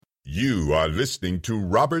You are listening to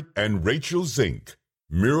Robert and Rachel Zink,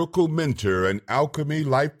 Miracle Mentor and Alchemy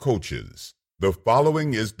Life Coaches. The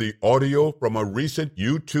following is the audio from a recent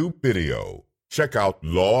YouTube video. Check out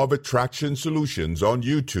Law of Attraction Solutions on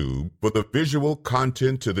YouTube for the visual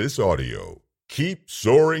content to this audio. Keep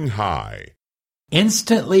soaring high.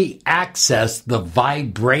 Instantly access the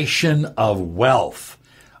vibration of wealth,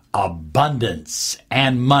 abundance,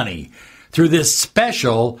 and money through this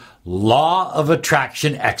special Law of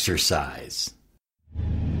Attraction exercise.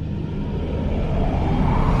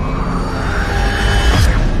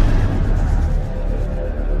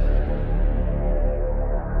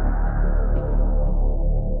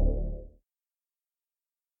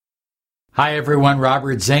 Hi everyone,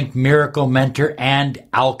 Robert Zink, Miracle Mentor and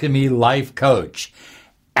Alchemy Life Coach.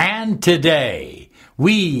 And today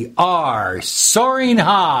we are soaring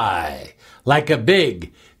high like a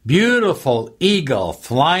big, beautiful eagle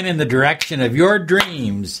flying in the direction of your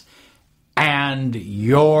dreams and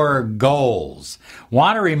your goals.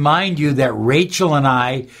 Want to remind you that Rachel and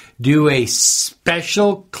I do a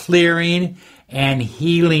special clearing and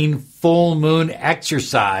healing full moon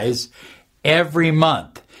exercise every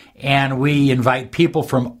month. And we invite people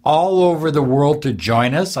from all over the world to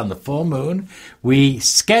join us on the full moon. We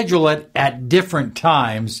schedule it at different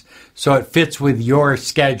times so it fits with your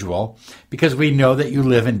schedule because we know that you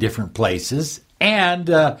live in different places.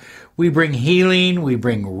 And we bring healing, we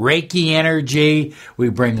bring Reiki energy, we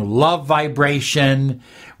bring love vibration,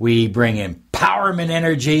 we bring empowerment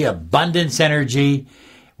energy, abundance energy.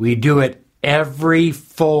 We do it every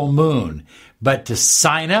full moon. But to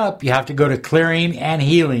sign up, you have to go to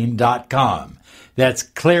clearingandhealing.com. That's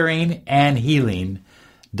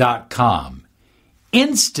clearingandhealing.com.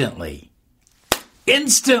 Instantly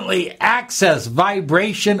access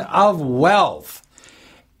vibration of wealth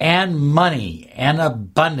and money and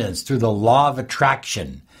abundance through the law of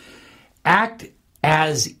attraction. Act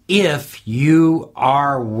as if you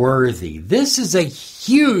are worthy. This is a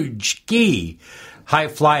huge key, high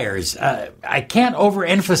flyers. I can't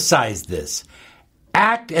overemphasize this.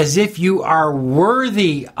 Act as if you are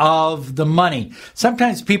worthy of the money.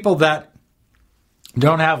 Sometimes people that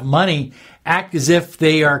don't have money act as if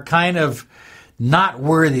they are kind of not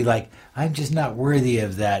worthy, like, I'm just not worthy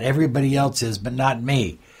of that. Everybody else is, but not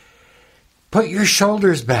me. Put your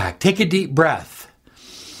shoulders back. Take a deep breath.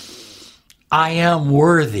 I am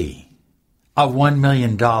worthy of $1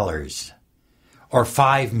 million or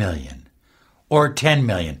 $5 million or $10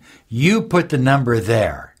 million. You put the number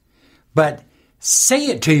there. But say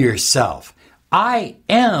it to yourself. I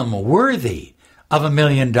am worthy of $1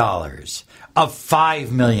 million, of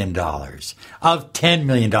 $5 million, of $10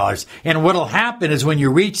 million. And what'll happen is when you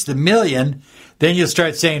reach the million, then you'll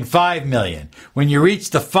start saying $5 million. When you reach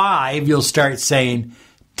the 5, you'll start saying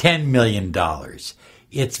 $10 million.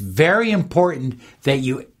 It's very important that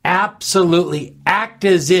you absolutely act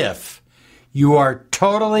as if you are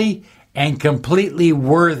totally and completely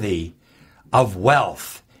worthy of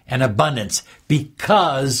wealth and abundance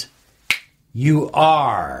because you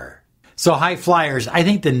are. So high flyers, I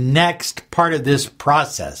think the next part of this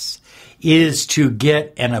process is to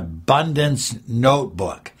get an abundance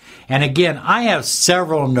notebook. And again, I have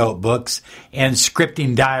several notebooks and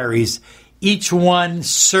scripting diaries. Each one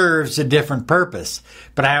serves a different purpose,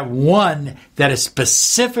 but I have one that is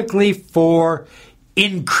specifically for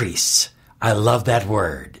increase. I love that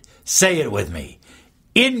word. Say it with me.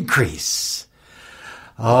 Increase.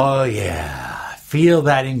 Oh, yeah. Feel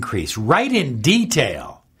that increase. Write in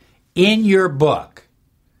detail in your book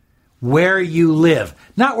where you live.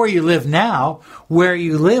 Not where you live now, where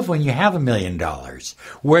you live when you have $1 million.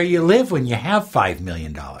 Where you live when you have $5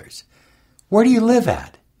 million. Where do you live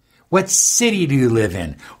at? What city do you live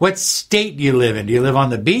in? What state do you live in? Do you live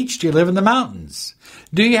on the beach? Do you live in the mountains?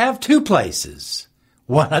 Do you have two places?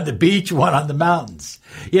 One on the beach, one on the mountains.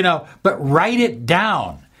 But write it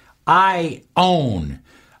down. I own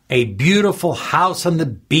a beautiful house on the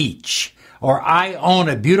beach, or I own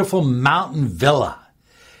a beautiful mountain villa.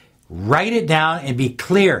 Write it down and be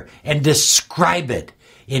clear and describe it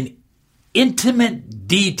in intimate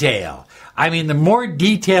detail. I mean, the more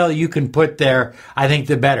detail you can put there, I think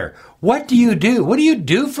the better. What do you do? What do you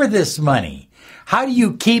do for this money? How do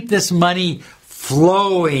you keep this money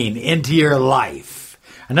flowing into your life?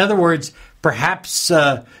 In other words, perhaps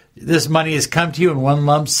this money has come to you in one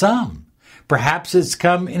lump sum. Perhaps it's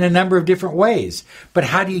come in a number of different ways. But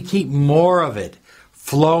how do you keep more of it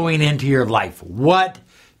flowing into your life? What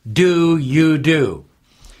do you do?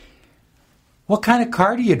 What kind of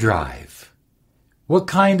car do you drive? What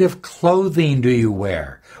kind of clothing do you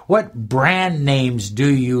wear? What brand names do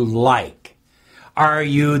you like? Are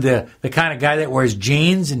you the kind of guy that wears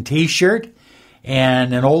jeans and t-shirt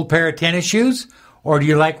and an old pair of tennis shoes? Or do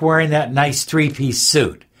you like wearing that nice three-piece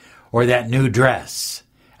suit or that new dress?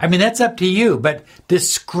 I mean, that's up to you, but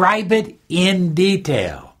describe it in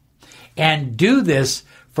detail. And do this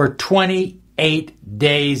for 28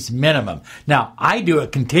 days minimum. Now, I do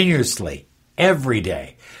it continuously every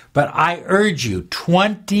day, but I urge you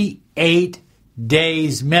 28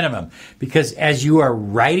 days minimum, because as you are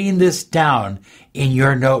writing this down in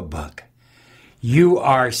your notebook, you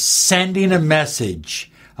are sending a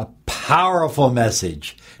message, a powerful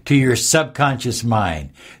message to your subconscious mind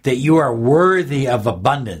that you are worthy of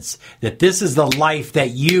abundance, that this is the life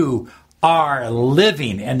that you are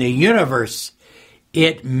living, and the universe,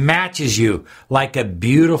 it matches you like a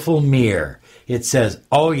beautiful mirror. It says,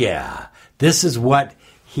 oh yeah, this is what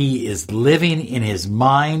he is living in his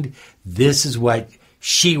mind. This is what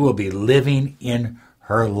she will be living in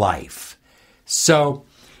her life. So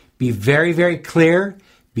be very, very clear.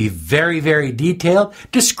 Be very, very detailed.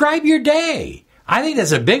 Describe your day. I think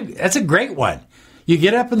that's a great one. You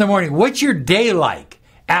get up in the morning. What's your day like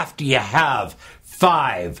after you have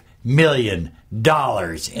 $5 million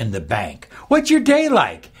in the bank? What's your day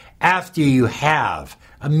like after you have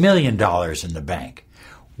 $1 million in the bank?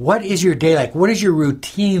 What is your day like? What is your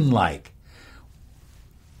routine like?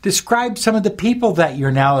 Describe some of the people that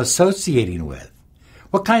you're now associating with.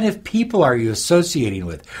 What kind of people are you associating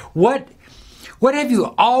with? What have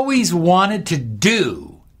you always wanted to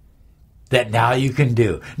do that now you can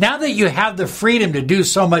do? Now that you have the freedom to do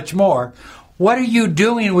so much more, what are you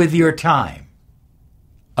doing with your time?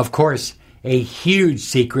 Of course, a huge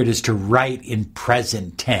secret is to write in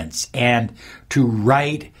present tense and to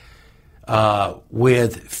write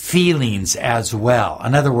with feelings as well.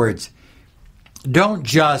 In other words, don't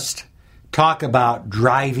just talk about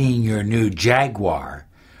driving your new Jaguar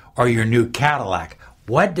or your new Cadillac.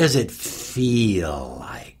 What does it feel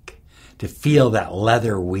like to feel that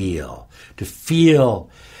leather wheel, to feel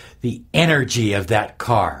the energy of that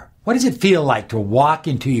car? What does it feel like to walk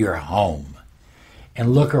into your home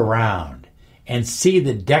and look around and see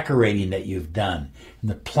the decorating that you've done and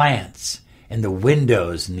the plants and the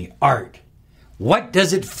windows and the art? What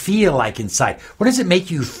does it feel like inside? What does it make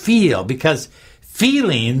you feel? Because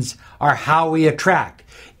feelings are how we attract.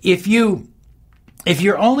 If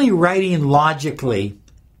you're only writing logically,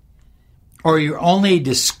 or you're only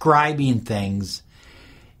describing things,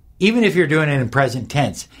 even if you're doing it in present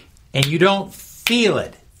tense, and you don't feel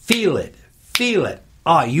it,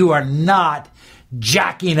 you are not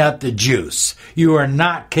jacking up the juice. You are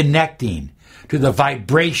not connecting to the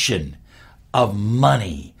vibration of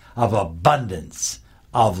money, of abundance,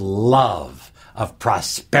 of love, of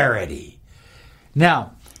prosperity.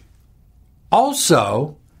 Now,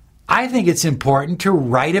 also, I think it's important to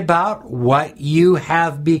write about what you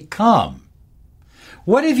have become.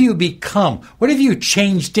 What have you become? What have you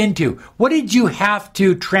changed into? What did you have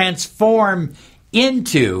to transform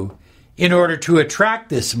into in order to attract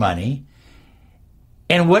this money?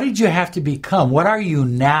 And what did you have to become? What are you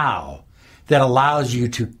now that allows you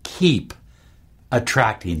to keep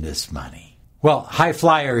attracting this money? Well, high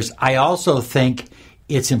flyers, I also think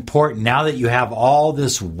it's important, now that you have all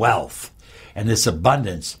this wealth and this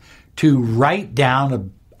abundance, to write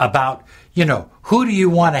down about, who do you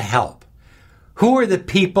want to help? Who are the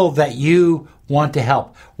people that you want to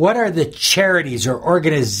help? What are the charities or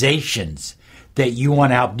organizations that you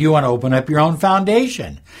want to help? Do you want to open up your own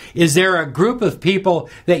foundation? Is there a group of people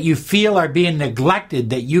that you feel are being neglected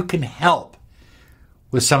that you can help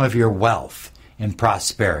with some of your wealth and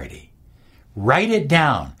prosperity? Write it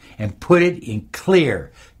down and put it in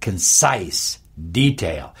clear, concise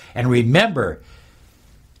detail. And remember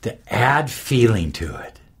to add feeling to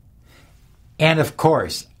it. And of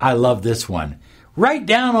course, I love this one. Write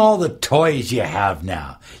down all the toys you have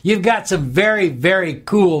now. You've got some very, very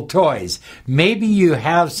cool toys. Maybe you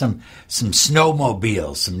have some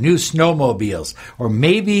snowmobiles, some new snowmobiles, or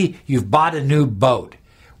maybe you've bought a new boat.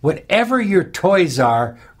 Whatever your toys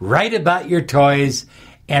are, write about your toys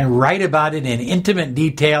and write about it in intimate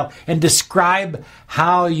detail and describe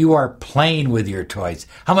how you are playing with your toys,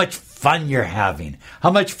 how much fun you're having,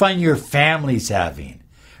 how much fun your family's having.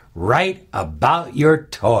 Write about your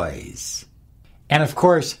toys. And of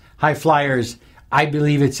course, high flyers, I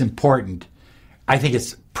believe it's important. I think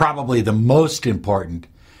it's probably the most important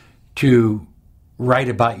to write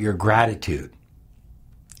about your gratitude.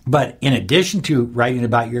 But in addition to writing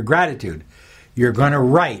about your gratitude, you're going to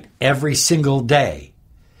write every single day.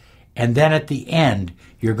 And then at the end,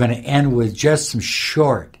 you're going to end with just some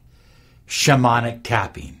short shamanic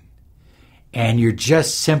tapping. And you're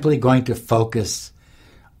just simply going to focus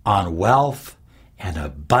on wealth and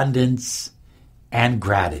abundance and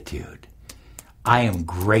gratitude. I am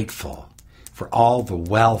grateful for all the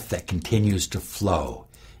wealth that continues to flow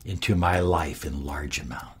into my life in large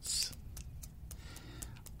amounts.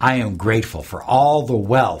 I am grateful for all the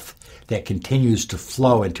wealth that continues to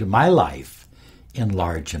flow into my life in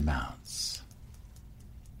large amounts.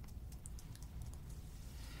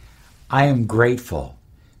 I am grateful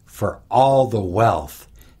for all the wealth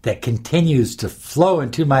that continues to flow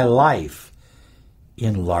into my life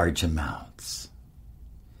in large amounts.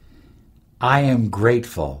 I am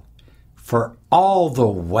grateful for all the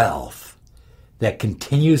wealth that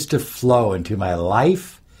continues to flow into my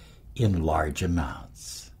life in large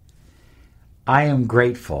amounts. I am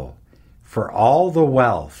grateful for all the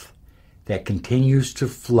wealth that continues to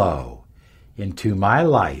flow into my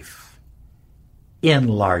life in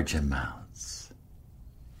large amounts.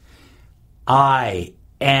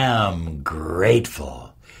 I am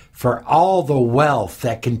grateful for all the wealth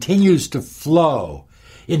that continues to flow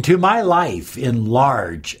into my life in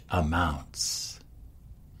large amounts.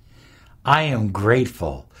 I am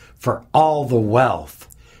grateful for all the wealth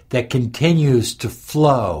that continues to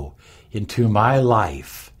flow into my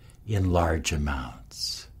life in large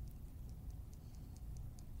amounts.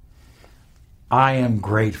 I am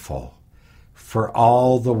grateful for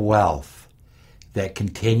all the wealth that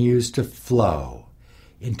continues to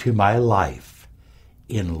flow into my life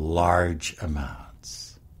in large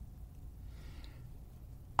amounts.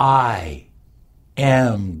 I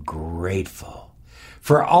am grateful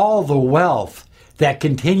for all the wealth that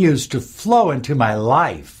continues to flow into my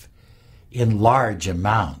life in large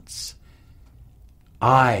amounts.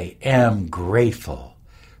 I am grateful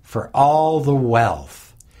for all the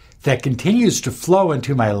wealth that continues to flow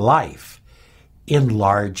into my life in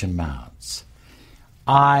large amounts.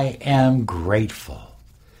 I am grateful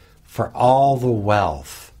for all the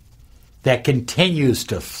wealth that continues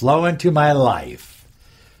to flow into my life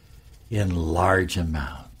in large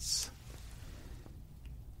amounts.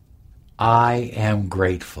 I am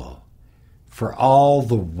grateful for all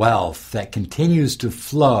the wealth that continues to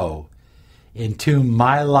flow into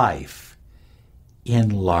my life in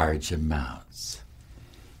large amounts.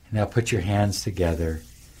 Now put your hands together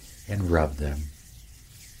and rub them.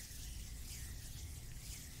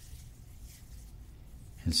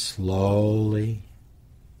 And slowly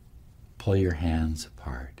pull your hands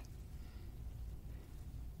apart.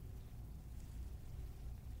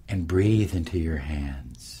 And breathe into your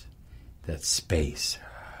hands that space.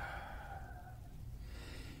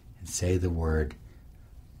 And say the word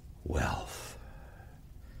wealth,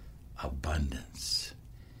 abundance,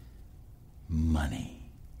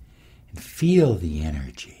 money. And feel the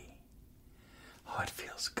energy. Oh, it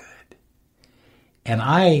feels good.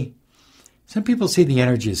 And some people see the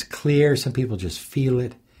energy as clear, some people just feel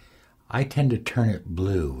it. I tend to turn it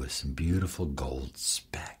blue with some beautiful gold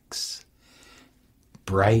specks.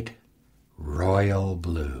 Bright, royal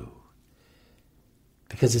blue.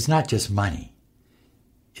 Because it's not just money.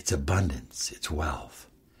 It's abundance. It's wealth.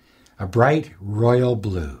 A bright, royal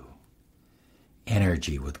blue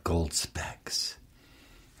energy with gold specks.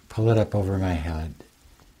 Pull it up over my head.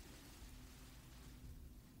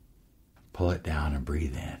 Pull it down and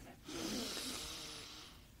breathe in.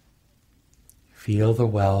 Feel the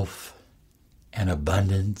wealth and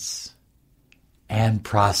abundance and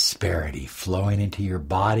prosperity flowing into your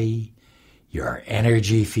body, your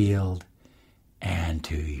energy field, and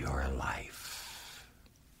to your life.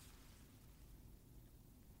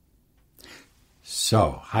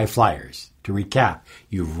 So, high flyers, to recap,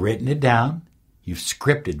 you've written it down, you've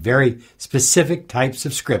scripted very specific types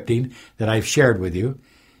of scripting that I've shared with you.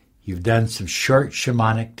 You've done some short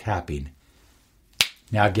shamanic tapping.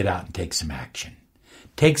 Now get out and take some action.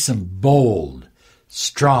 Take some bold,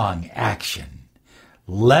 strong action.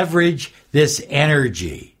 Leverage this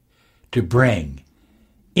energy to bring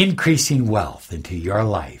increasing wealth into your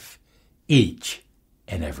life each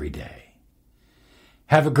and every day.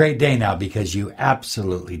 Have a great day now because you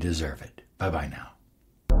absolutely deserve it. Bye-bye now.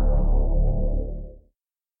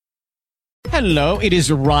 Hello, it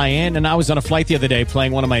is Ryan, and I was on a flight the other day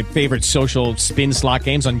playing one of my favorite social spin slot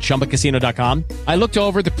games on ChumbaCasino.com. I looked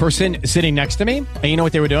over at the person sitting next to me, and you know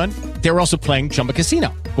what they were doing? They were also playing Chumba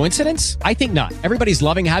Casino. Coincidence? I think not. Everybody's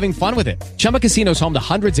loving having fun with it. Chumba Casino is home to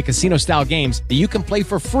hundreds of casino-style games that you can play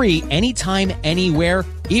for free anytime, anywhere,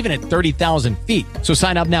 even at 30,000 feet. So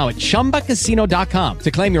sign up now at ChumbaCasino.com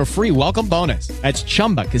to claim your free welcome bonus. That's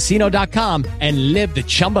ChumbaCasino.com and live the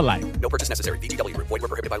Chumba life. No purchase necessary. VGW. Void where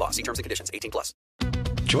prohibited by law. See terms and conditions. 18+.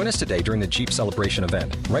 Join us today during the Jeep Celebration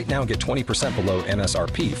event. Right now, get 20% below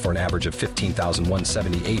MSRP for an average of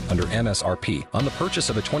 $15,178 under MSRP on the purchase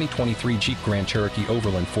of a 2023 Jeep Grand Cherokee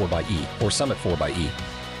Overland 4xE or Summit 4xE.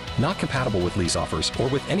 Not compatible with lease offers or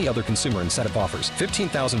with any other consumer incentive offers.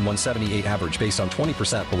 $15,178 average based on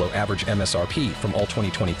 20% below average MSRP from all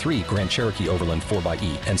 2023 Grand Cherokee Overland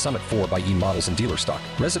 4xE and Summit 4xE models in dealer stock.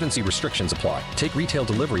 Residency restrictions apply. Take retail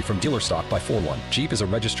delivery from dealer stock by 4/1. Jeep is a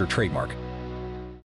registered trademark.